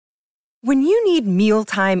When you need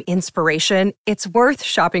mealtime inspiration, it's worth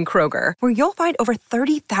shopping Kroger, where you'll find over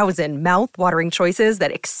 30,000 mouth-watering choices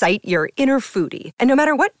that excite your inner foodie. And no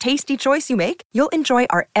matter what tasty choice you make, you'll enjoy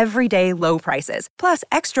our everyday low prices, plus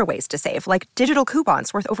extra ways to save, like digital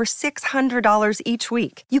coupons worth over $600 each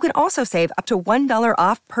week. You can also save up to $1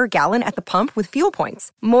 off per gallon at the pump with fuel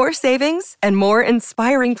points. More savings and more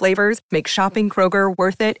inspiring flavors make shopping Kroger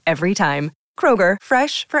worth it every time. Kroger,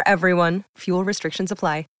 fresh for everyone. Fuel restrictions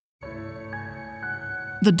apply.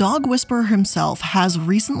 The dog whisperer himself has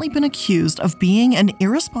recently been accused of being an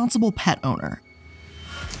irresponsible pet owner.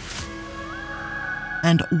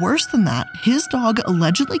 And worse than that, his dog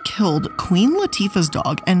allegedly killed Queen Latifah's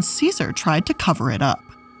dog, and Cesar tried to cover it up.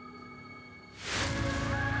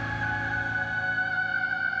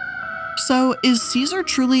 So, is Cesar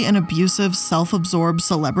truly an abusive, self-absorbed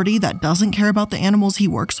celebrity that doesn't care about the animals he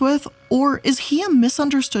works with? Or is he a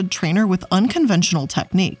misunderstood trainer with unconventional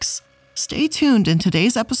techniques? Stay tuned in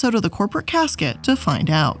today's episode of The Corporate Casket to find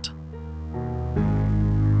out.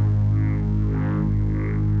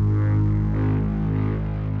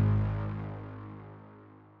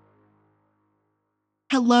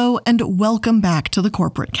 Hello and welcome back to The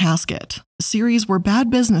Corporate Casket, a series where bad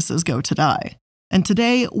businesses go to die. And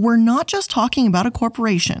today, we're not just talking about a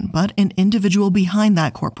corporation, but an individual behind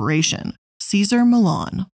that corporation, Cesar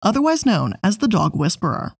Millan, otherwise known as the Dog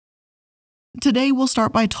Whisperer. Today, we'll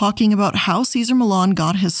start by talking about how Cesar Millan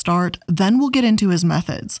got his start, then we'll get into his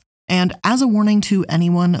methods. And as a warning to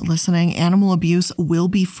anyone listening, animal abuse will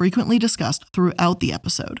be frequently discussed throughout the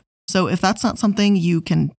episode. So if that's not something you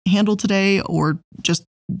can handle today, or just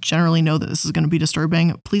generally know that this is going to be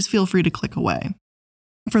disturbing, please feel free to click away.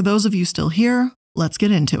 For those of you still here, let's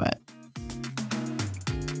get into it.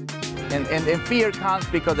 And fear comes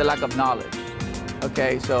because of the lack of knowledge.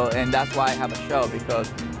 Okay, and that's why I have a show,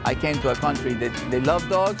 because I came to a country that they love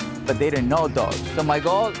dogs, but they didn't know dogs. So my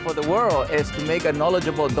goal for the world is to make a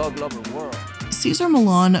knowledgeable dog lover world. Cesar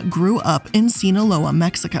Millan grew up in Sinaloa,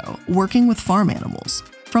 Mexico, working with farm animals.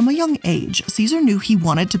 From a young age, Cesar knew he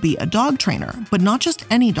wanted to be a dog trainer, but not just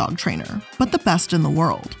any dog trainer, but the best in the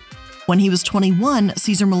world. When he was 21,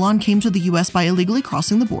 Cesar Millan came to the US by illegally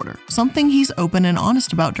crossing the border, something he's open and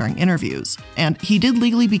honest about during interviews, and he did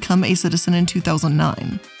legally become a citizen in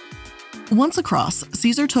 2009. Once across,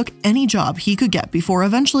 Cesar took any job he could get before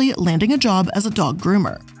eventually landing a job as a dog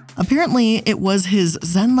groomer. Apparently, it was his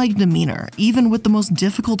zen-like demeanor, even with the most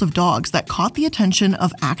difficult of dogs, that caught the attention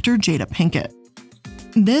of actor Jada Pinkett.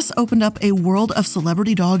 This opened up a world of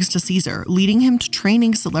celebrity dogs to Cesar, leading him to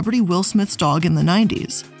training celebrity Will Smith's dog in the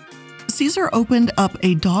 90s. Cesar opened up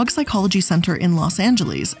a dog psychology center in Los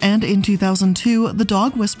Angeles, and in 2002, the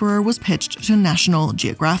Dog Whisperer was pitched to National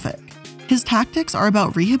Geographic. His tactics are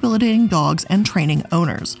about rehabilitating dogs and training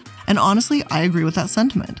owners. And honestly, I agree with that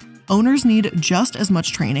sentiment. Owners need just as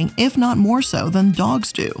much training, if not more so, than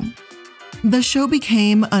dogs do. The show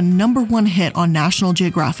became a #1 hit on National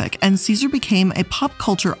Geographic, and Cesar became a pop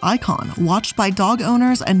culture icon watched by dog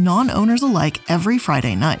owners and non-owners alike every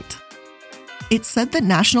Friday night. It's said that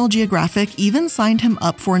National Geographic even signed him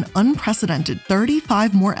up for an unprecedented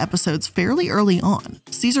 35 more episodes fairly early on.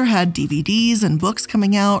 Cesar had DVDs and books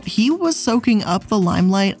coming out. He was soaking up the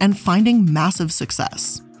limelight and finding massive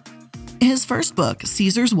success. His first book,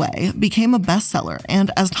 Cesar's Way, became a bestseller,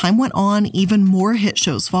 and as time went on, even more hit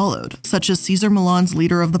shows followed, such as Cesar Millan's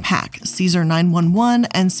Leader of the Pack, Cesar 911,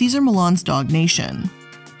 and Cesar Millan's Dog Nation.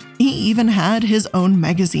 He even had his own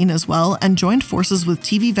magazine as well, and joined forces with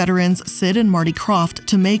TV veterans Sid and Marty Krofft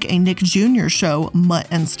to make a Nick Jr. show, Mutt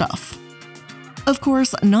and Stuff. Of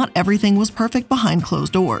course, not everything was perfect behind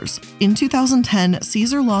closed doors. In 2010,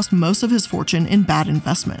 Cesar lost most of his fortune in bad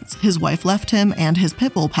investments. His wife left him, and his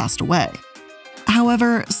pit bull passed away.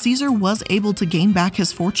 However, Cesar was able to gain back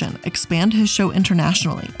his fortune, expand his show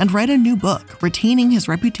internationally, and write a new book, retaining his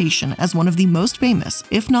reputation as one of the most famous,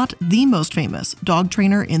 if not the most famous, dog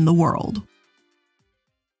trainer in the world.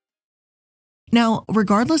 Now,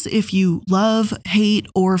 regardless if you love, hate,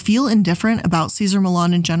 or feel indifferent about Cesar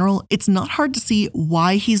Millan in general, it's not hard to see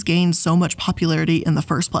why he's gained so much popularity in the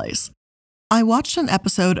first place. I watched an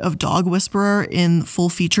episode of Dog Whisperer in full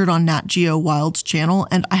featured on Nat Geo Wild's channel,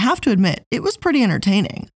 and I have to admit, it was pretty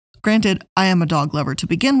entertaining. Granted, I am a dog lover to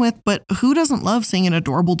begin with, but who doesn't love seeing an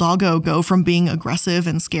adorable doggo go from being aggressive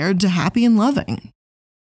and scared to happy and loving?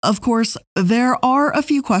 Of course, there are a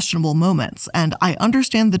few questionable moments, and I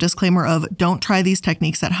understand the disclaimer of don't try these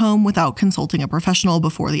techniques at home without consulting a professional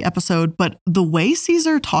before the episode, but the way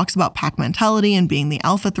Cesar talks about pack mentality and being the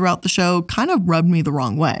alpha throughout the show kind of rubbed me the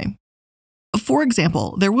wrong way. For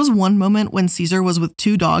example, there was one moment when Cesar was with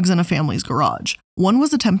two dogs in a family's garage. One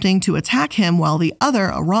was attempting to attack him while the other,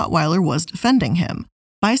 a Rottweiler, was defending him.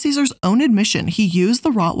 By Cesar's own admission, he used the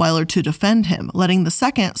Rottweiler to defend him, letting the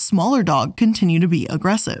second, smaller dog continue to be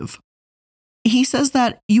aggressive. He says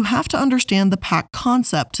that you have to understand the pack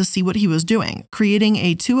concept to see what he was doing, creating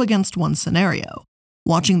a 2-against-1 scenario.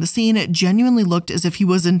 Watching the scene, it genuinely looked as if he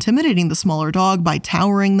was intimidating the smaller dog by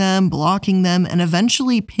towering them, blocking them, and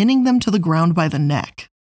eventually pinning them to the ground by the neck.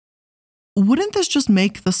 Wouldn't this just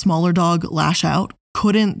make the smaller dog lash out?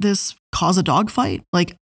 Couldn't this cause a dog fight?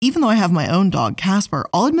 Even though I have my own dog, Casper,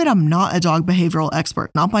 I'll admit I'm not a dog behavioral expert,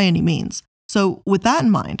 not by any means. So with that in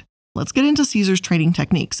mind, let's get into Cesar's training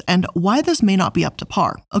techniques and why this may not be up to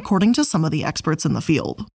par, according to some of the experts in the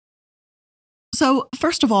field. So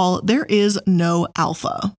first of all, there is no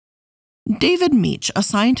alpha. David Meach, a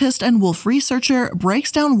scientist and wolf researcher, breaks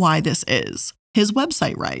down why this is. His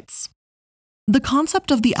website writes, "The concept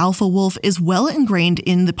of the alpha wolf is well ingrained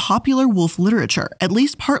in the popular wolf literature, at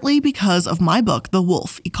least partly because of my book, The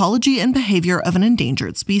Wolf: Ecology and Behavior of an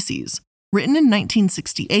Endangered Species. Written in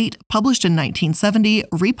 1968, published in 1970,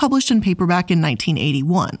 republished in paperback in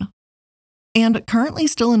 1981. And currently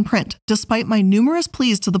still in print, despite my numerous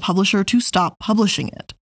pleas to the publisher to stop publishing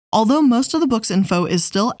it. Although most of the book's info is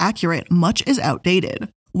still accurate, much is outdated.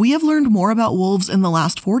 We have learned more about wolves in the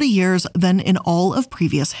last 40 years than in all of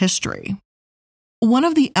previous history." One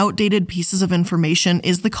of the outdated pieces of information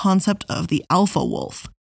is the concept of the alpha wolf.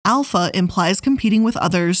 Alpha implies competing with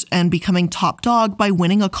others and becoming top dog by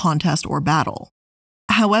winning a contest or battle.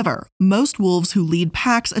 However, most wolves who lead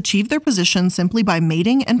packs achieve their position simply by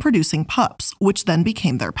mating and producing pups, which then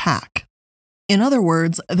became their pack. In other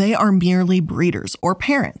words, they are merely breeders or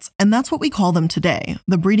parents, and that's what we call them today: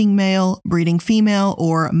 the breeding male, breeding female,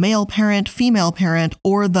 or male parent, female parent,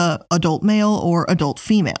 or the adult male or adult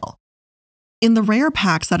female. In the rare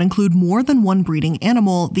packs that include more than one breeding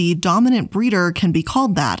animal, the dominant breeder can be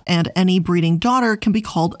called that, and any breeding daughter can be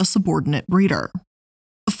called a subordinate breeder.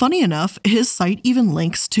 Funny enough, his site even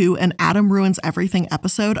links to an Adam Ruins Everything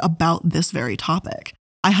episode about this very topic.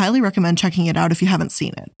 I highly recommend checking it out if you haven't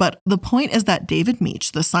seen it, but the point is that David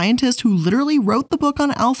Meach, the scientist who literally wrote the book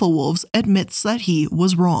on alpha wolves, admits that he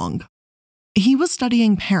was wrong. He was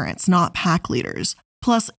studying parents, not pack leaders.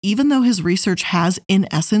 Plus, even though his research has, in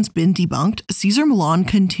essence, been debunked, Cesar Millan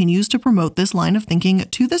continues to promote this line of thinking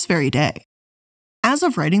to this very day. As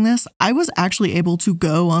of writing this, I was actually able to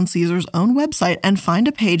go on Cesar's own website and find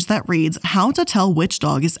a page that reads How to Tell Which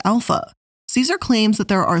Dog is Alpha. Cesar claims that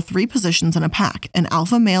there are 3 positions in a pack, an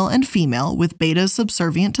alpha male and female, with betas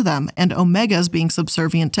subservient to them and omegas being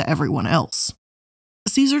subservient to everyone else.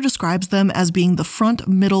 Cesar describes them as being the front,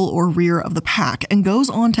 middle, or rear of the pack and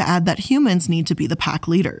goes on to add that humans need to be the pack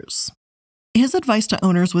leaders. His advice to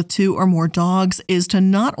owners with 2 or more dogs is to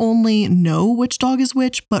not only know which dog is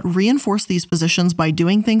which, but reinforce these positions by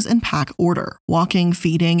doing things in pack order, walking,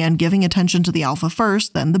 feeding, and giving attention to the alpha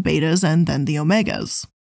first, then the betas, and then the omegas.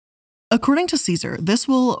 According to Cesar, this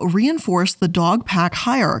will reinforce the dog pack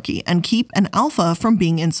hierarchy and keep an alpha from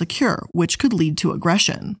being insecure, which could lead to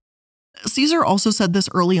aggression. Cesar also said this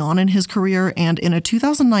early on in his career and in a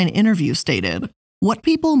 2009 interview stated, "What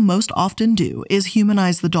people most often do is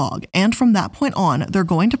humanize the dog, and from that point on, they're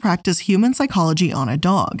going to practice human psychology on a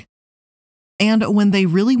dog. And when they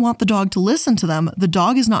really want the dog to listen to them, the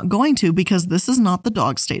dog is not going to because this is not the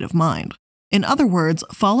dog's state of mind. In other words,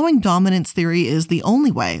 following dominance theory is the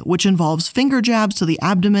only way, which involves finger jabs to the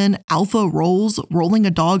abdomen, alpha rolls, rolling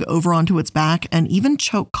a dog over onto its back, and even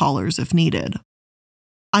choke collars if needed."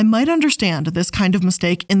 I might understand this kind of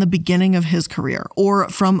mistake in the beginning of his career, or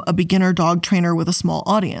from a beginner dog trainer with a small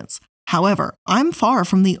audience. However, I'm far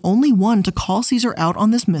from the only one to call Cesar out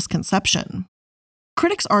on this misconception.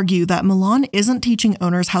 Critics argue that Millan isn't teaching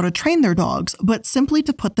owners how to train their dogs, but simply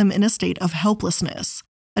to put them in a state of helplessness.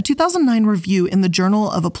 A 2009 review in the Journal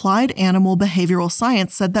of Applied Animal Behavioral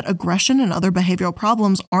Science said that aggression and other behavioral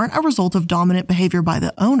problems aren't a result of dominant behavior by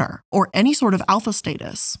the owner, or any sort of alpha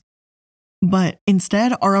status, but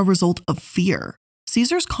instead are a result of fear.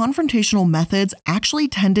 Cesar's confrontational methods actually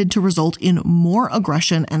tended to result in more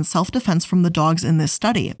aggression and self-defense from the dogs in this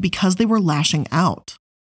study because they were lashing out.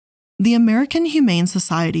 The American Humane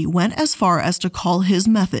Society went as far as to call his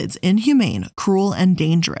methods inhumane, cruel, and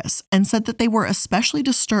dangerous, and said that they were especially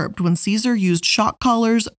disturbed when Cesar used shock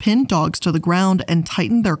collars, pinned dogs to the ground, and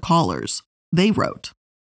tightened their collars. They wrote,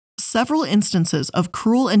 "Several instances of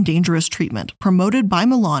cruel and dangerous treatment promoted by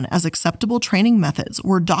Millan as acceptable training methods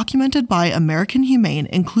were documented by American Humane,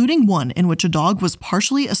 including one in which a dog was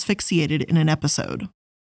partially asphyxiated in an episode."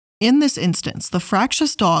 In this instance, the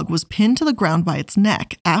fractious dog was pinned to the ground by its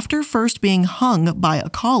neck after first being hung by a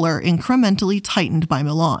collar incrementally tightened by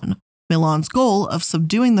Millan. Millan's goal of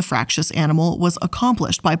subduing the fractious animal was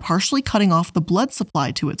accomplished by partially cutting off the blood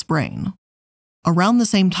supply to its brain. Around the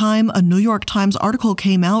same time, a New York Times article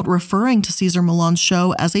came out referring to Cesar Millan's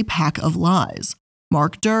show as a pack of lies.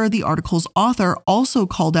 Mark Durr, the article's author, also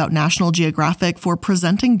called out National Geographic for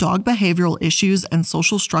presenting dog behavioral issues and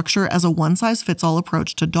social structure as a one-size-fits-all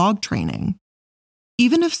approach to dog training.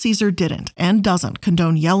 Even if Cesar didn't and doesn't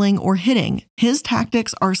condone yelling or hitting, his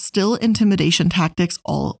tactics are still intimidation tactics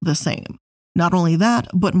all the same. Not only that,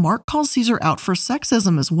 but Mark calls Cesar out for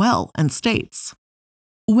sexism as well and states,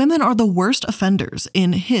 "Women are the worst offenders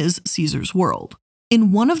in his, Cesar's world."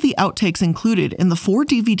 In one of the outtakes included in the 4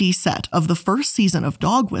 DVD set of the first season of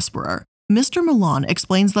Dog Whisperer, Mr. Millan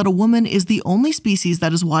explains that a woman is the only species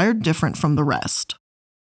that is wired different from the rest.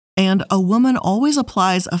 And a woman always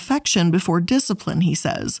applies affection before discipline, he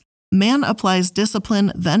says. Man applies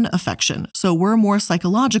discipline, then affection, so we're more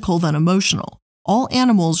psychological than emotional. All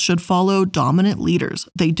animals should follow dominant leaders.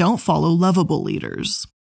 They don't follow lovable leaders.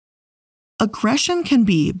 Aggression can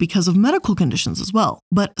be because of medical conditions as well,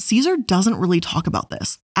 but Cesar doesn't really talk about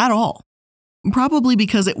this at all. Probably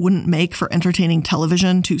because it wouldn't make for entertaining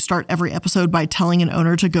television to start every episode by telling an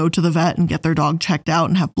owner to go to the vet and get their dog checked out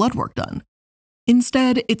and have blood work done.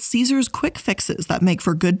 Instead, it's Cesar's quick fixes that make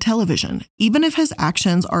for good television, even if his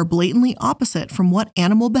actions are blatantly opposite from what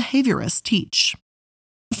animal behaviorists teach.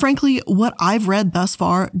 Frankly, what I've read thus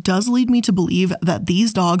far does lead me to believe that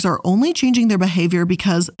these dogs are only changing their behavior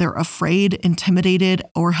because they're afraid, intimidated,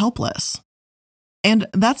 or helpless. And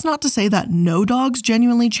that's not to say that no dogs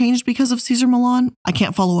genuinely changed because of Cesar Millan. I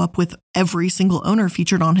can't follow up with every single owner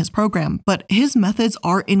featured on his program, but his methods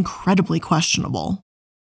are incredibly questionable.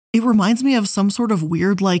 It reminds me of some sort of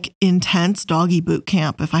weird, intense doggy boot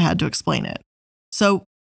camp, if I had to explain it. So,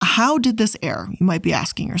 how did this air, you might be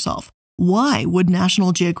asking yourself? Why would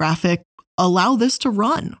National Geographic allow this to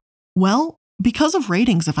run? Well, because of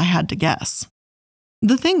ratings, if I had to guess.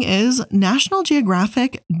 The thing is, National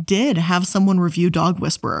Geographic did have someone review Dog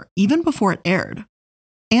Whisperer even before it aired.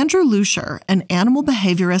 Andrew Lucier, an animal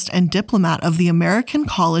behaviorist and diplomat of the American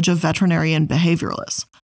College of Veterinarian Behavioralists.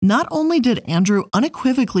 Not only did Andrew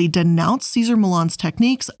unequivocally denounce Cesar Millan's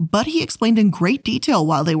techniques, but he explained in great detail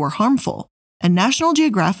why they were harmful. And National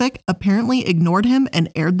Geographic apparently ignored him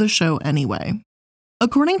and aired the show anyway.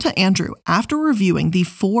 According to Andrew, after reviewing the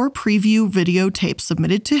 4 preview videotapes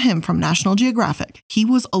submitted to him from National Geographic, he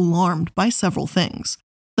was alarmed by several things.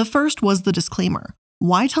 The first was the disclaimer.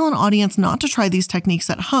 Why tell an audience not to try these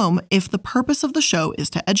techniques at home if the purpose of the show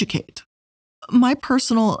is to educate? My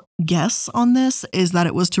personal guess on this is that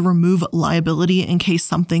it was to remove liability in case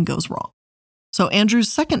something goes wrong. So Andrew's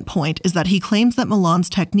second point is that he claims that Millan's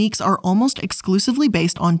techniques are almost exclusively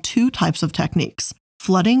based on 2 types of techniques,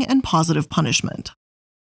 flooding and positive punishment.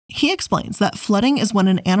 He explains that flooding is when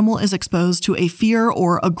an animal is exposed to a fear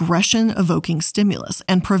or aggression-evoking stimulus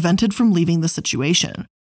and prevented from leaving the situation.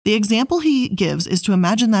 The example he gives is to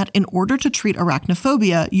imagine that in order to treat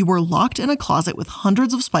arachnophobia, you were locked in a closet with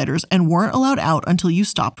hundreds of spiders and weren't allowed out until you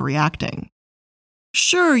stopped reacting.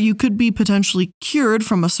 Sure, you could be potentially cured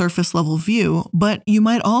from a surface-level view, but you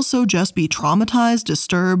might also just be traumatized,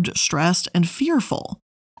 disturbed, stressed, and fearful.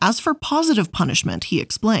 As for positive punishment, he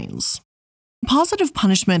explains. Positive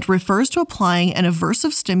punishment refers to applying an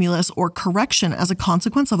aversive stimulus or correction as a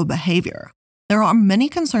consequence of a behavior. There are many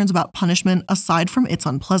concerns about punishment aside from its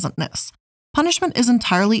unpleasantness. Punishment is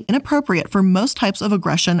entirely inappropriate for most types of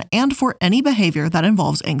aggression and for any behavior that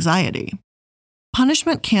involves anxiety.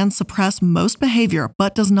 Punishment can suppress most behavior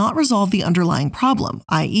but does not resolve the underlying problem,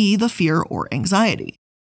 i.e., the fear or anxiety.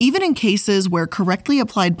 Even in cases where correctly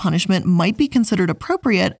applied punishment might be considered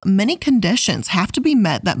appropriate, many conditions have to be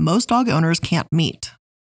met that most dog owners can't meet.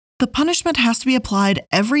 The punishment has to be applied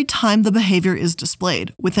every time the behavior is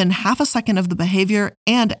displayed, within half a second of the behavior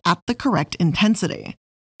and at the correct intensity.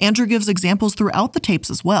 Andrew gives examples throughout the tapes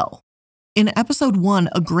as well. In episode 1,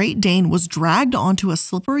 a Great Dane was dragged onto a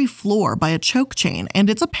slippery floor by a choke chain, and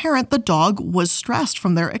it's apparent the dog was stressed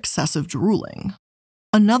from their excessive drooling.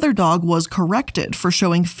 Another dog was corrected for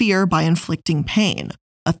showing fear by inflicting pain.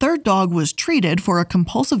 A third dog was treated for a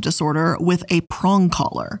compulsive disorder with a prong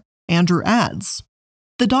collar. Andrew adds,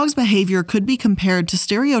 the dog's behavior could be compared to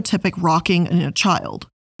stereotypic rocking in a child.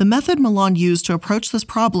 The method Millan used to approach this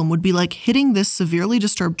problem would be like hitting this severely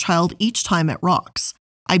disturbed child each time it rocks.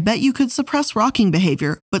 I bet you could suppress rocking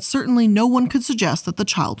behavior, but certainly no one could suggest that the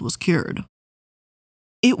child was cured.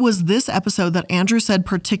 It was this episode that Andrew said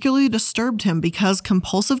particularly disturbed him because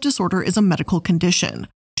compulsive disorder is a medical condition.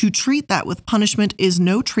 To treat that with punishment is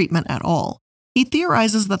no treatment at all. He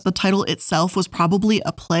theorizes that the title itself was probably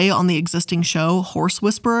a play on the existing show Horse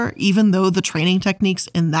Whisperer, even though the training techniques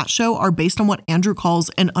in that show are based on what Andrew calls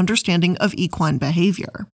an understanding of equine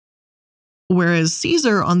behavior. Whereas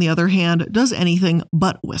Cesar, on the other hand, does anything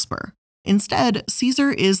but whisper. Instead, Cesar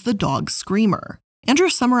is the dog screamer. Andrew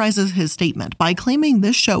summarizes his statement by claiming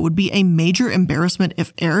this show would be a major embarrassment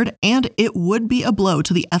if aired, and it would be a blow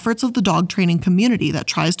to the efforts of the dog training community that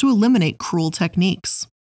tries to eliminate cruel techniques.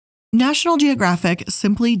 National Geographic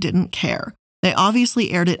simply didn't care. They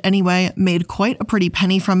obviously aired it anyway, made quite a pretty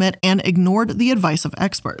penny from it, and ignored the advice of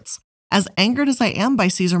experts. As angered as I am by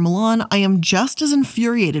Cesar Millan, I am just as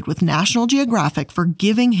infuriated with National Geographic for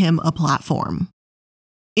giving him a platform.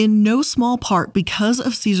 In no small part because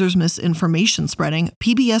of Cesar's misinformation spreading,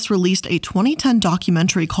 PBS released a 2010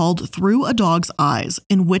 documentary called Through a Dog's Eyes,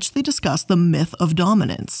 in which they discuss the myth of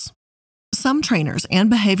dominance. Some trainers and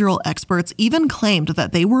behavioral experts even claimed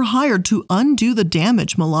that they were hired to undo the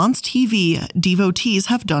damage Millan's TV devotees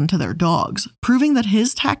have done to their dogs, proving that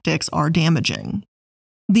his tactics are damaging.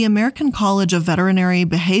 The American College of Veterinary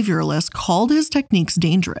Behavioralists called his techniques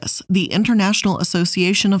dangerous. The International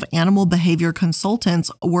Association of Animal Behavior Consultants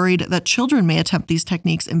worried that children may attempt these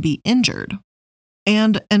techniques and be injured.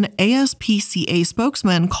 And an ASPCA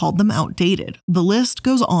spokesman called them outdated. The list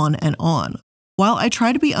goes on and on. While I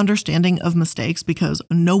try to be understanding of mistakes because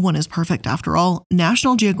no one is perfect after all,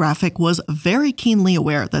 National Geographic was very keenly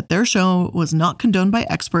aware that their show was not condoned by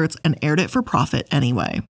experts and aired it for profit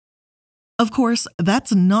anyway. Of course,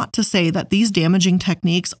 that's not to say that these damaging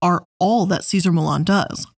techniques are all that Cesar Millan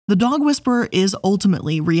does. The Dog Whisperer is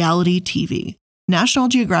ultimately reality TV. National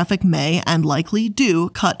Geographic may and likely do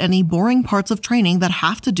cut any boring parts of training that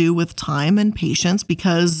have to do with time and patience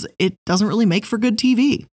because it doesn't really make for good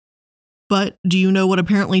TV. But do you know what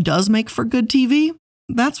apparently does make for good TV?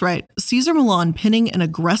 That's right, Cesar Millan pinning an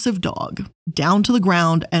aggressive dog down to the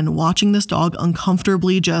ground and watching this dog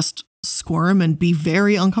uncomfortably just squirm and be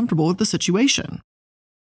very uncomfortable with the situation.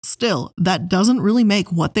 Still, that doesn't really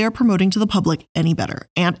make what they are promoting to the public any better,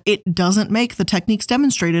 and it doesn't make the techniques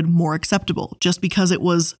demonstrated more acceptable just because it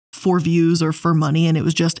was for views or for money and it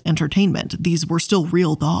was just entertainment. These were still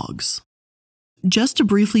real dogs. Just to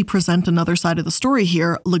briefly present another side of the story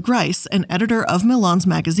here, LeGrice, an editor of Millan's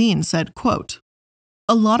magazine, said, quote,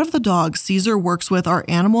 "A lot of the dogs Cesar works with are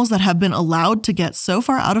animals that have been allowed to get so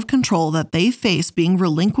far out of control that they face being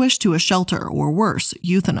relinquished to a shelter or worse,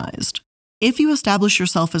 euthanized. If you establish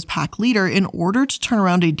yourself as pack leader in order to turn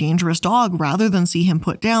around a dangerous dog rather than see him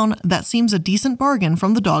put down, that seems a decent bargain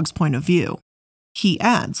from the dog's point of view." He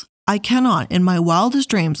adds, "I cannot in my wildest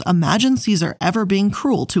dreams imagine Cesar ever being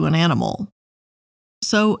cruel to an animal."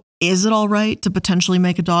 So, is it all right to potentially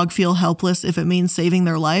make a dog feel helpless if it means saving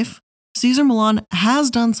their life? Cesar Millan has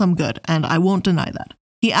done some good, and I won't deny that.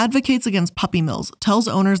 He advocates against puppy mills, tells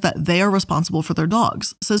owners that they are responsible for their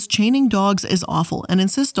dogs, says chaining dogs is awful, and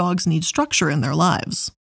insists dogs need structure in their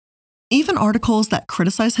lives. Even articles that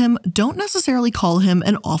criticize him don't necessarily call him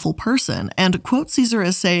an awful person, and quote Cesar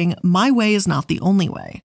as saying, "My way is not the only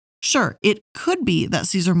way." Sure, it could be that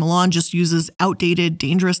Cesar Millan just uses outdated,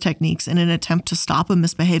 dangerous techniques in an attempt to stop a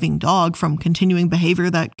misbehaving dog from continuing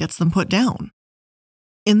behavior that gets them put down.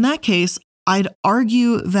 In that case, I'd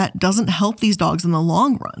argue that doesn't help these dogs in the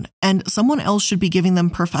long run, and someone else should be giving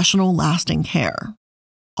them professional, lasting care.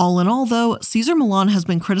 All in all, though, Cesar Millan has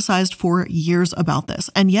been criticized for years about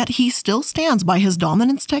this, and yet he still stands by his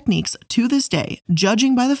dominance techniques to this day,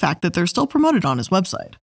 judging by the fact that they're still promoted on his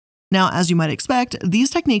website. Now, as you might expect, these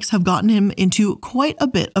techniques have gotten him into quite a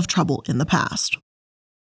bit of trouble in the past.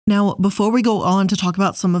 Now, before we go on to talk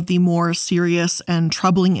about some of the more serious and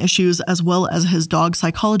troubling issues as well as his dog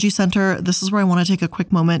psychology center, this is where I want to take a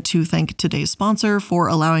quick moment to thank today's sponsor for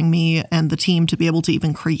allowing me and the team to be able to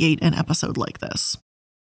even create an episode like this.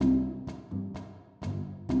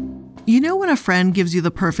 You know when a friend gives you the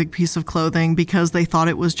perfect piece of clothing because they thought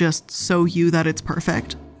it was just so you that it's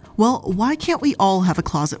perfect? Well, why can't we all have a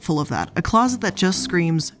closet full of that? A closet that just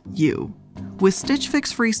screams you. With Stitch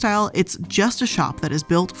Fix Freestyle, it's just a shop that is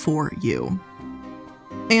built for you.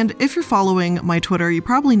 And if you're following my Twitter, you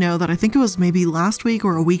probably know that I think it was maybe last week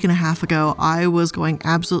or a week and a half ago, I was going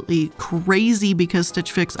absolutely crazy because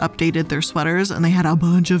Stitch Fix updated their sweaters and they had a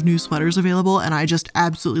bunch of new sweaters available, and I just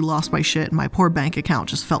absolutely lost my shit and my poor bank account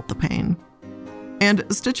just felt the pain. And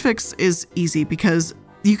Stitch Fix is easy because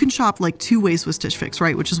you can shop like 2 ways with Stitch Fix,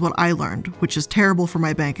 right? Which is what I learned, which is terrible for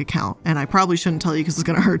my bank account. And I probably shouldn't tell you because it's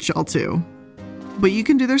going to hurt y'all too. But you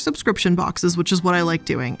can do their subscription boxes, which is what I like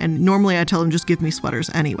doing. And normally I tell them just give me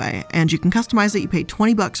sweaters anyway. And you can customize it. You pay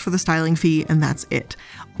 $20 for the styling fee and that's it.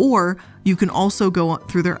 Or you can also go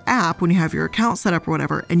through their app when you have your account set up or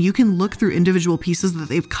whatever, and you can look through individual pieces that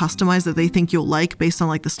they've customized that they think you'll like based on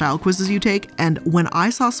like the style quizzes you take. And when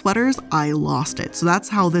I saw sweaters, I lost it. So that's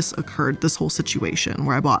how this occurred, this whole situation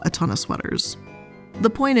where I bought a ton of sweaters. The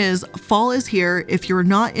point is, fall is here. If you're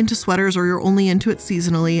not into sweaters or you're only into it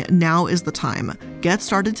seasonally, now is the time. Get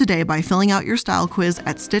started today by filling out your style quiz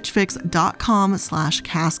at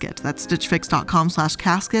stitchfix.com/casket. That's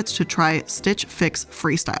stitchfix.com/casket to try Stitch Fix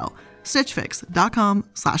Freestyle.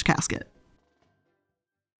 stitchfix.com/casket.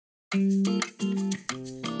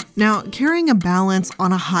 Now, carrying a balance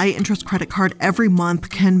on a high-interest credit card every month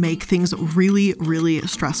can make things really, really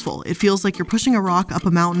stressful. It feels like you're pushing a rock up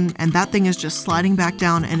a mountain and that thing is just sliding back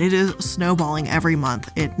down and it is snowballing every month.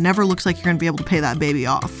 It never looks like you're going to be able to pay that baby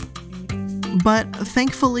off. But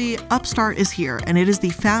thankfully, Upstart is here and it is the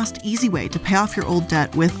fast, easy way to pay off your old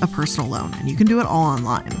debt with a personal loan, and you can do it all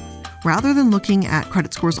online. Rather than looking at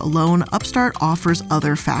credit scores alone, Upstart offers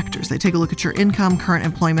other factors. They take a look at your income, current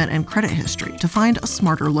employment, and credit history to find a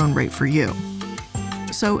smarter loan rate for you.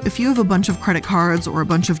 So if you have a bunch of credit cards or a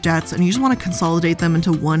bunch of debts and you just want to consolidate them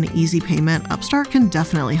into one easy payment, Upstart can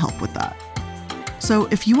definitely help with that. So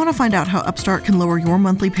if you want to find out how Upstart can lower your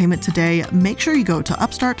monthly payment today, make sure you go to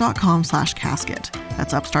upstart.com/casket.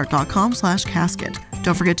 That's upstart.com/casket.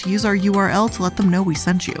 Don't forget to use our URL to let them know we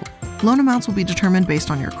sent you. Loan amounts will be determined based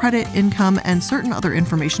on your credit, income, and certain other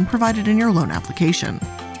information provided in your loan application.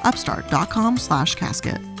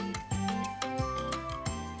 Upstart.com/casket.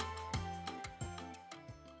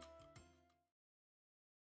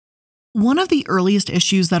 One of the earliest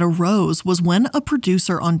issues that arose was when a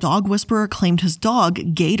producer on Dog Whisperer claimed his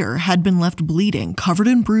dog, Gator, had been left bleeding, covered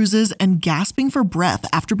in bruises, and gasping for breath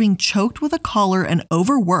after being choked with a collar and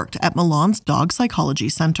overworked at Millan's Dog Psychology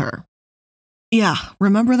Center. Yeah,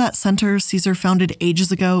 remember that center Cesar founded ages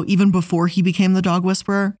ago, even before he became the Dog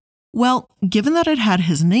Whisperer? Well, given that it had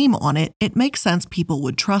his name on it, it makes sense people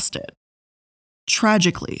would trust it.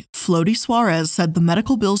 Tragically, Floaty Suarez said the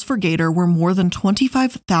medical bills for Gator were more than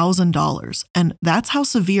 $25,000, and that's how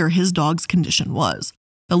severe his dog's condition was.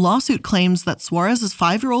 The lawsuit claims that Suarez's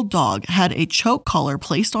 5-year-old dog had a choke collar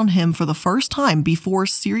placed on him for the first time before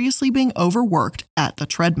seriously being overworked at the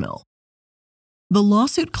treadmill. The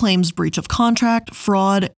lawsuit claims breach of contract,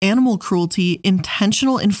 fraud, animal cruelty,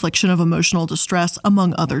 intentional infliction of emotional distress,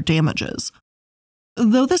 among other damages.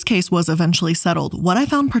 Though this case was eventually settled, what I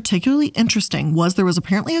found particularly interesting was there was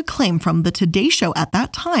apparently a claim from the Today Show at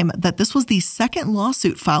that time that this was the second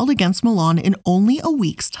lawsuit filed against Millan in only a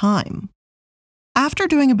week's time. After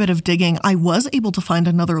doing a bit of digging, I was able to find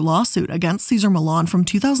another lawsuit against Cesar Millan from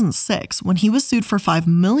 2006 when he was sued for $5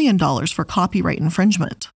 million for copyright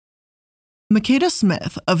infringement. Makeda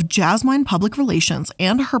Smith of Jasmine Public Relations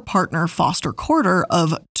and her partner Foster Corder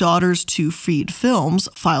of Daughters to Feed Films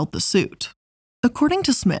filed the suit. According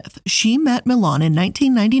to Smith, she met Millan in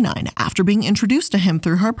 1999 after being introduced to him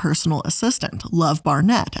through her personal assistant, Love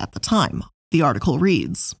Barnett, at the time. The article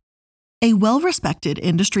reads, a well-respected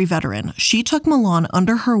industry veteran, she took Millan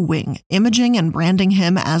under her wing, imaging and branding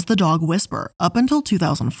him as the Dog Whisperer up until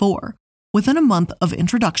 2004. Within a month of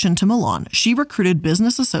introduction to Millan, she recruited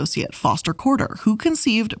business associate Foster Corder, who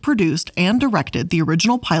conceived, produced, and directed the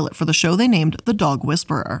original pilot for the show they named The Dog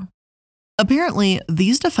Whisperer. Apparently,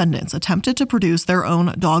 these defendants attempted to produce their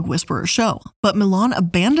own Dog Whisperer show, but Millan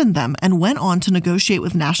abandoned them and went on to negotiate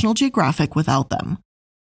with National Geographic without them.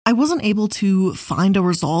 I wasn't able to find a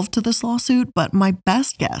resolve to this lawsuit, but my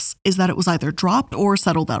best guess is that it was either dropped or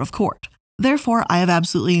settled out of court. Therefore, I have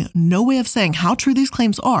absolutely no way of saying how true these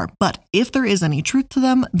claims are, but if there is any truth to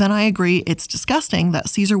them, then I agree it's disgusting that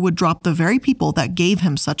Cesar would drop the very people that gave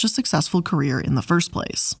him such a successful career in the first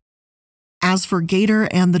place. As for Gator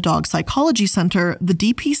and the Dog Psychology Center, the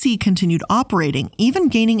DPC continued operating, even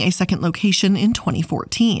gaining a second location in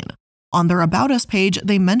 2014. On their About Us page,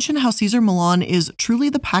 they mention how Cesar Millan is truly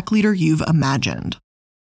the pack leader you've imagined.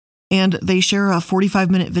 And they share a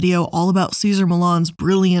 45-minute video all about Cesar Millan's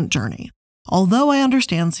brilliant journey. Although I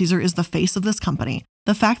understand Cesar is the face of this company,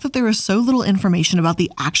 the fact that there is so little information about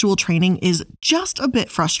the actual training is just a bit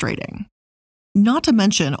frustrating. Not to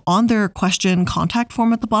mention, on their question contact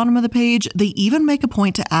form at the bottom of the page, they even make a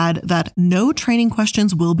point to add that no training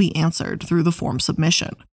questions will be answered through the form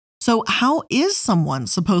submission. So how is someone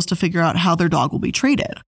supposed to figure out how their dog will be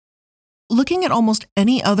treated? Looking at almost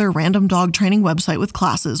any other random dog training website with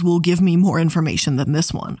classes will give me more information than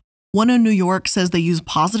this one. One in New York says they use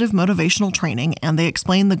positive motivational training and they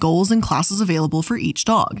explain the goals and classes available for each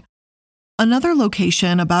dog. Another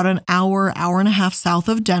location about an hour and a half south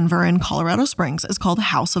of Denver in Colorado Springs is called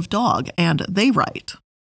House of Dog, and they write,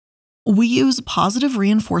 "We use positive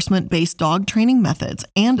reinforcement-based dog training methods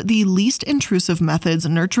and the least intrusive methods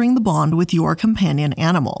nurturing the bond with your companion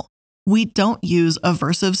animal. We don't use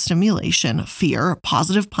aversive stimulation, fear,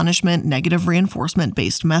 positive punishment, negative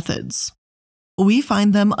reinforcement-based methods. We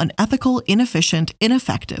find them unethical, inefficient,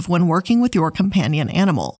 ineffective when working with your companion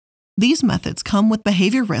animal. These methods come with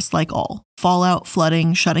behavior risks like all, fallout,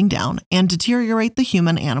 flooding, shutting down, and deteriorate the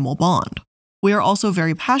human-animal bond. We are also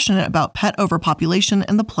very passionate about pet overpopulation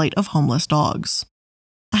and the plight of homeless dogs.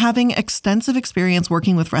 Having extensive experience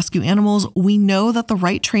working with rescue animals, we know that the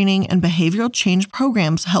right training and behavioral change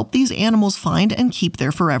programs help these animals find and keep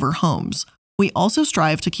their forever homes. We also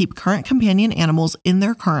strive to keep current companion animals in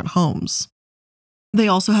their current homes." They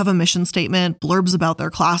also have a mission statement, blurbs about their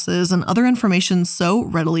classes, and other information so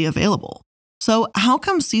readily available. So how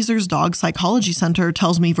come Cesar's Dog Psychology Center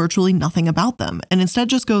tells me virtually nothing about them and instead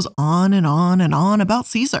just goes on and on and on about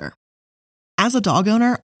Cesar? As a dog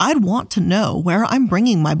owner, I'd want to know where I'm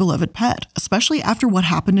bringing my beloved pet, especially after what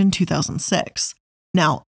happened in 2006.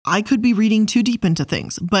 Now, I could be reading too deep into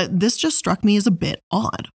things, but this just struck me as a bit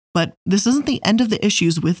odd. But this isn't the end of the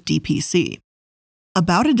issues with DPC.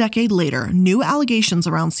 About a decade later, new allegations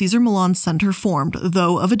around Cesar Millan's center formed,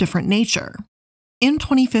 though of a different nature. In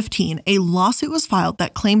 2015, a lawsuit was filed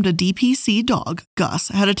that claimed a DPC dog, Gus,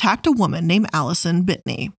 had attacked a woman named Allison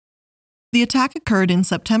Bitney. The attack occurred in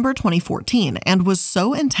September 2014 and was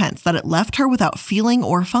so intense that it left her without feeling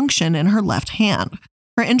or function in her left hand.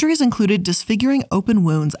 Her injuries included disfiguring open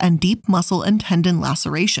wounds and deep muscle and tendon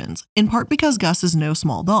lacerations, in part because Gus is no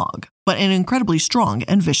small dog, but an incredibly strong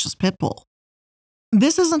and vicious pit bull.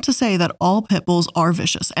 This isn't to say that all pit bulls are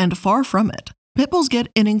vicious, and far from it. Pit bulls get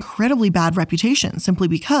an incredibly bad reputation simply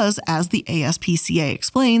because, as the ASPCA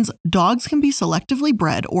explains, dogs can be selectively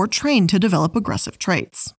bred or trained to develop aggressive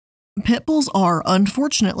traits. Pit bulls are,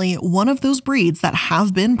 unfortunately, one of those breeds that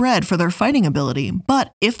have been bred for their fighting ability,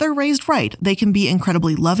 but if they're raised right, they can be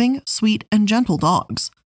incredibly loving, sweet, and gentle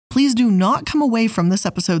dogs. Please do not come away from this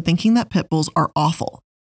episode thinking that pit bulls are awful.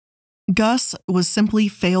 Gus was simply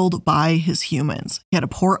failed by his humans. He had a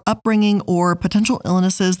poor upbringing or potential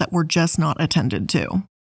illnesses that were just not attended to.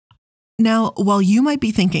 Now, while you might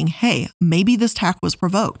be thinking, hey, maybe this attack was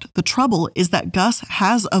provoked, the trouble is that Gus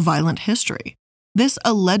has a violent history. This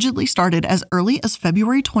allegedly started as early as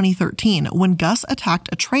February 2013 when Gus attacked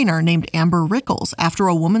a trainer named Amber Rickles after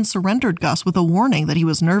a woman surrendered Gus with a warning that he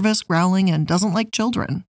was nervous, growling, and doesn't like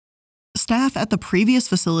children. Staff at the previous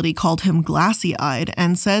facility called him glassy-eyed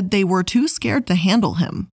and said they were too scared to handle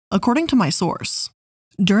him, according to my source.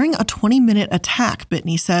 During a 20-minute attack,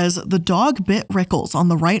 Bitney says, the dog bit Rickles on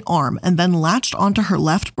the right arm and then latched onto her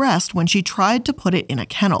left breast when she tried to put it in a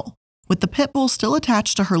kennel. With the pit bull still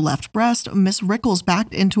attached to her left breast, Miss Rickles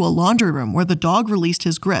backed into a laundry room where the dog released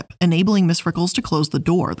his grip, enabling Miss Rickles to close the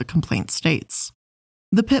door, the complaint states.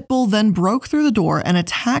 The pit bull then broke through the door and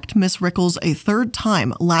attacked Miss Rickles a third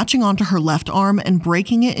time, latching onto her left arm and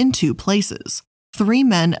breaking it in 2 places. 3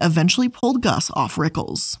 men eventually pulled Gus off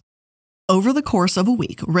Rickles. Over the course of a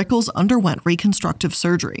week, Rickles underwent reconstructive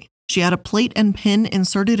surgery. She had a plate and pin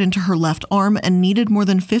inserted into her left arm and needed more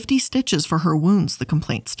than 50 stitches for her wounds, the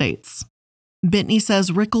complaint states. Bitney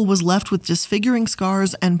says Rickle was left with disfiguring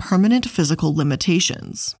scars and permanent physical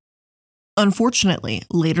limitations. Unfortunately,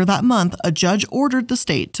 later that month, a judge ordered the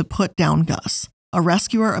state to put down Gus. A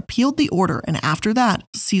rescuer appealed the order, and after that,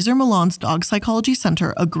 Cesar Millan's Dog Psychology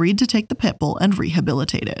Center agreed to take the pit bull and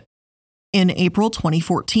rehabilitate it. In April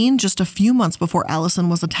 2014, just a few months before Allison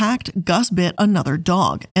was attacked, Gus bit another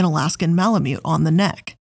dog, an Alaskan Malamute, on the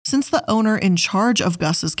neck. Since the owner in charge of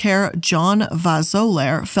Gus's care, John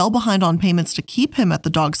Vazoler, fell behind on payments to keep him at the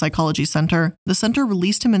Dog Psychology Center, the center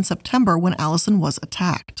released him in September when Allison was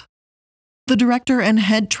attacked. The director and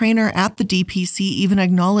head trainer at the DPC even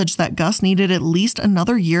acknowledged that Gus needed at least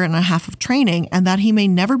another 1.5 years of training and that he may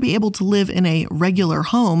never be able to live in a regular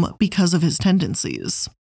home because of his tendencies.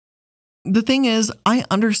 The thing is, I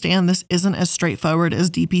understand this isn't as straightforward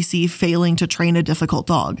as DPC failing to train a difficult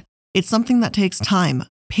dog. It's something that takes time,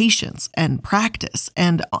 patience, and practice,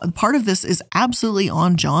 and part of this is absolutely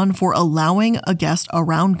on John for allowing a guest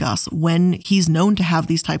around Gus when he's known to have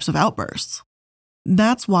these types of outbursts.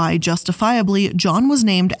 That's why, justifiably, John was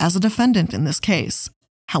named as a defendant in this case.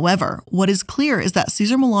 However, what is clear is that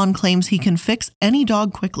Cesar Millan claims he can fix any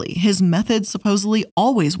dog quickly. His methods supposedly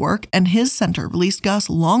always work, and his center released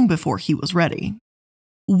Gus long before he was ready.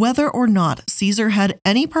 Whether or not Cesar had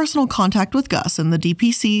any personal contact with Gus, and the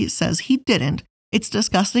DPC says he didn't, it's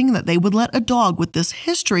disgusting that they would let a dog with this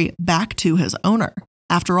history back to his owner.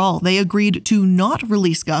 After all, they agreed to not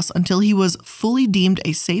release Gus until he was fully deemed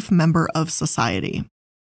a safe member of society.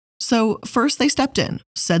 So first they stepped in,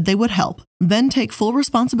 said they would help, then take full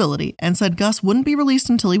responsibility, and said Gus wouldn't be released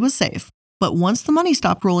until he was safe. But once the money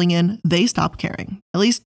stopped rolling in, they stopped caring. At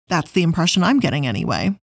least that's the impression I'm getting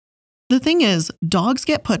anyway. The thing is, dogs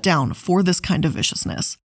get put down for this kind of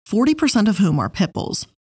viciousness, 40% of whom are pit bulls.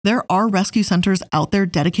 There are rescue centers out there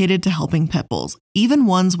dedicated to helping pit bulls, even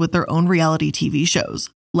ones with their own reality TV shows,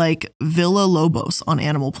 like Villa Lobos on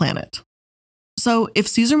Animal Planet. So if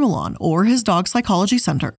Cesar Millan or his dog psychology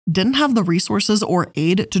center didn't have the resources or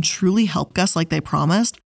aid to truly help Gus like they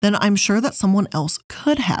promised, then I'm sure that someone else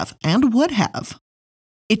could have and would have.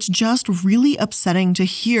 It's just really upsetting to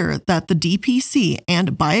hear that the DPC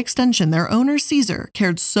and by extension their owner Cesar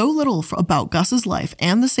cared so little about Gus's life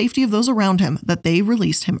and the safety of those around him that they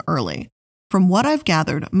released him early. From what I've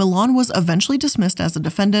gathered, Millan was eventually dismissed as a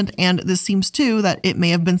defendant, and this seems too that it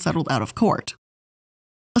may have been settled out of court.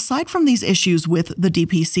 Aside from these issues with the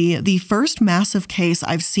DPC, the first massive case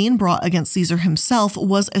I've seen brought against Cesar himself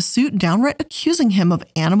was a suit downright accusing him of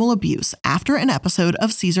animal abuse after an episode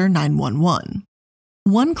of Cesar 911.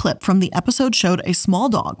 One clip from the episode showed a small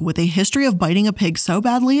dog with a history of biting a pig so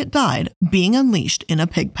badly it died being unleashed in a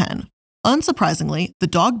pig pen. Unsurprisingly, the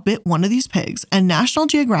dog bit one of these pigs, and National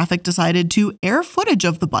Geographic decided to air footage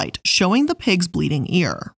of the bite showing the pig's bleeding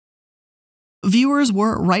ear. Viewers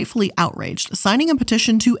were rightfully outraged, signing a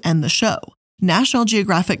petition to end the show. National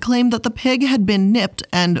Geographic claimed that the pig had been nipped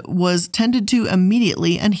and was tended to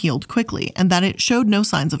immediately and healed quickly, and that it showed no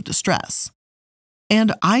signs of distress.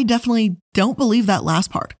 And I definitely don't believe that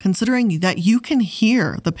last part, considering that you can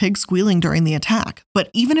hear the pig squealing during the attack. But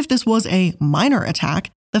even if this was a minor attack,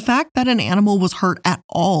 the fact that an animal was hurt at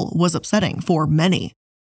all was upsetting for many.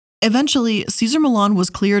 Eventually, Cesar Millan was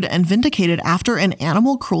cleared and vindicated after an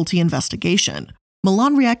animal cruelty investigation.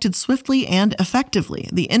 Millan reacted swiftly and effectively.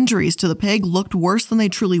 The injuries to the pig looked worse than they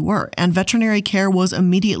truly were, and veterinary care was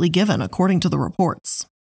immediately given, according to the reports.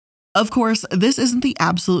 Of course, this isn't the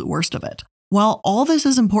absolute worst of it. While all this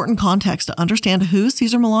is important context to understand who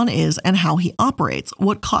Cesar Millan is and how he operates,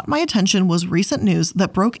 what caught my attention was recent news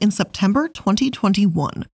that broke in September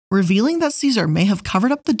 2021, revealing that Cesar may have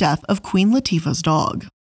covered up the death of Queen Latifah's dog.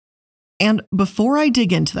 And before I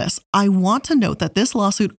dig into this, I want to note that this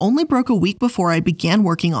lawsuit only broke a week before I began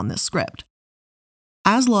working on this script.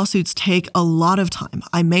 As lawsuits take a lot of time,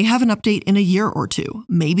 I may have an update in a year or two.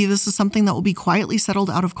 Maybe this is something that will be quietly settled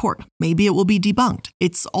out of court. Maybe it will be debunked.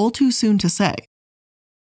 It's all too soon to say.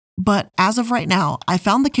 But as of right now, I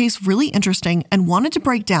found the case really interesting and wanted to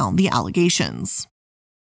break down the allegations.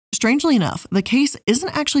 Strangely enough, the case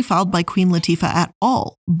isn't actually filed by Queen Latifah at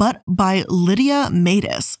all, but by Lydia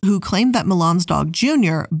Matus, who claimed that Millan's dog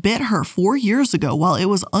Junior bit her 4 years ago while it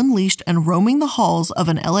was unleashed and roaming the halls of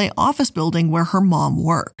an LA office building where her mom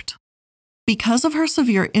worked. Because of her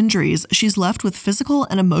severe injuries, she's left with physical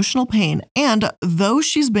and emotional pain, and though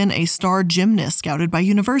she's been a star gymnast scouted by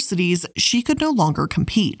universities, she could no longer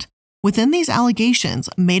compete. Within these allegations,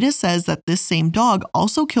 Matus says that this same dog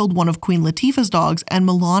also killed one of Queen Latifah's dogs, and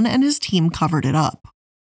Millan and his team covered it up.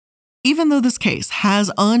 Even though this case has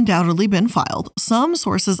undoubtedly been filed, some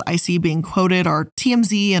sources I see being quoted are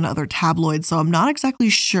TMZ and other tabloids, so I'm not exactly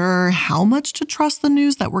sure how much to trust the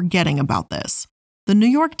news that we're getting about this. The New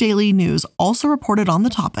York Daily News also reported on the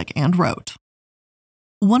topic and wrote,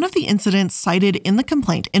 "One of the incidents cited in the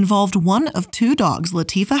complaint involved one of 2 dogs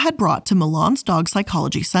Latifah had brought to Millan's Dog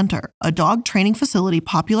Psychology Center, a dog training facility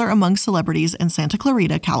popular among celebrities in Santa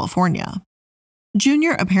Clarita, California.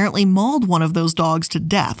 Junior apparently mauled one of those dogs to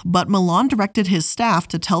death, but Millan directed his staff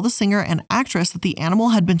to tell the singer and actress that the animal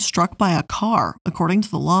had been struck by a car, according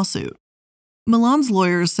to the lawsuit. Millan's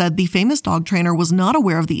lawyers said the famous dog trainer was not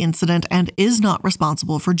aware of the incident and is not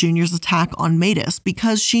responsible for Junior's attack on Matus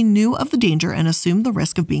because she knew of the danger and assumed the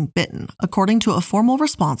risk of being bitten, according to a formal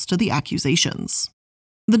response to the accusations.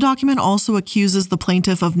 The document also accuses the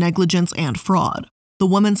plaintiff of negligence and fraud. The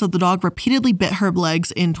woman said the dog repeatedly bit her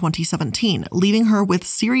legs in 2017, leaving her with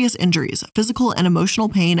serious injuries, physical and emotional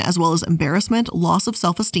pain, as well as embarrassment, loss of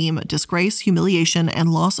self-esteem, disgrace, humiliation,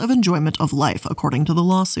 and loss of enjoyment of life, according to the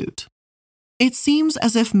lawsuit. It seems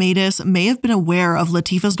as if Matus may have been aware of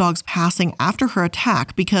Latifah's dog's passing after her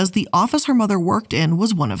attack because the office her mother worked in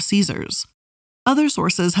was one of Cesar's. Other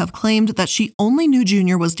sources have claimed that she only knew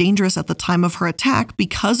Junior was dangerous at the time of her attack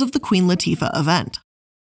because of the Queen Latifah event.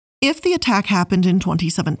 If the attack happened in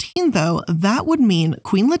 2017, though, that would mean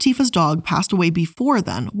Queen Latifah's dog passed away before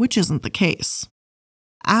then, which isn't the case.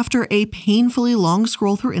 After a painfully long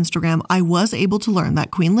scroll through Instagram, I was able to learn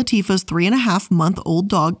that Queen Latifah's 3.5-month-old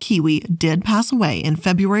dog Kiwi did pass away in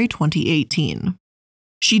February 2018.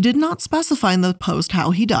 She did not specify in the post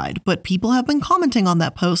how he died, but people have been commenting on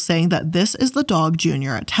that post saying that this is the dog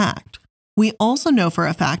Junior attacked. We also know for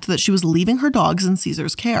a fact that she was leaving her dogs in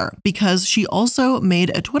Cesar's care because she also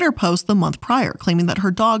made a Twitter post the month prior claiming that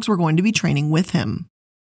her dogs were going to be training with him.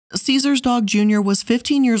 Cesar's dog Junior was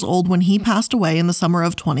 15 years old when he passed away in the summer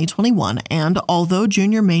of 2021, and although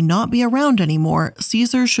Junior may not be around anymore,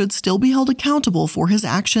 Cesar should still be held accountable for his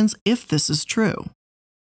actions if this is true.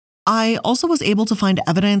 I also was able to find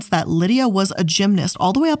evidence that Lydia was a gymnast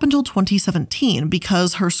all the way up until 2017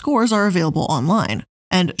 because her scores are available online.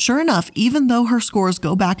 And sure enough, even though her scores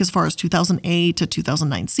go back as far as 2008 to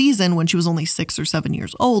 2009 season when she was only 6 or 7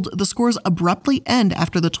 years old, the scores abruptly end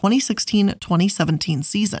after the 2016-2017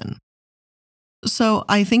 season. So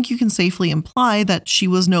I think you can safely imply that she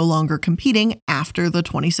was no longer competing after the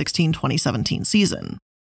 2016-2017 season.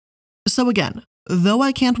 So again, though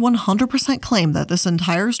I can't 100% claim that this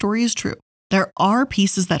entire story is true, there are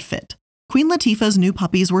pieces that fit. Queen Latifah's new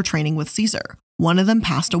puppies were training with Cesar. One of them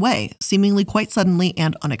passed away, seemingly quite suddenly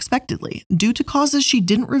and unexpectedly, due to causes she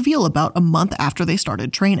didn't reveal about a month after they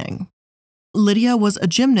started training. Lydia was a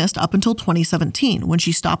gymnast up until 2017 when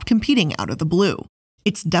she stopped competing out of the blue.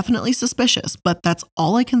 It's definitely suspicious, but that's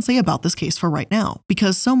all I can say about this case for right now,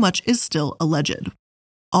 because so much is still alleged.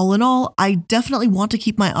 All in all, I definitely want to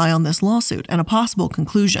keep my eye on this lawsuit and a possible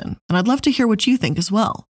conclusion, and I'd love to hear what you think as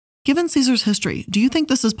well. Given Cesar's history, do you think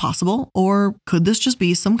this is possible, or could this just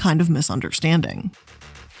be some kind of misunderstanding?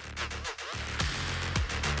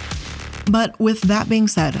 But with that being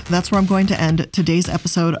said, that's where I'm going to end today's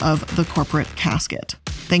episode of The Corporate Casket.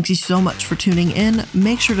 Thank you so much for tuning in.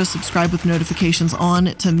 Make sure to subscribe with notifications on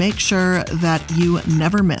to make sure that you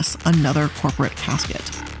never miss another Corporate Casket.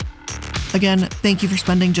 Again, thank you for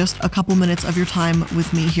spending just a couple minutes of your time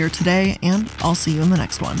with me here today, and I'll see you in the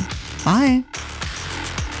next one. Bye!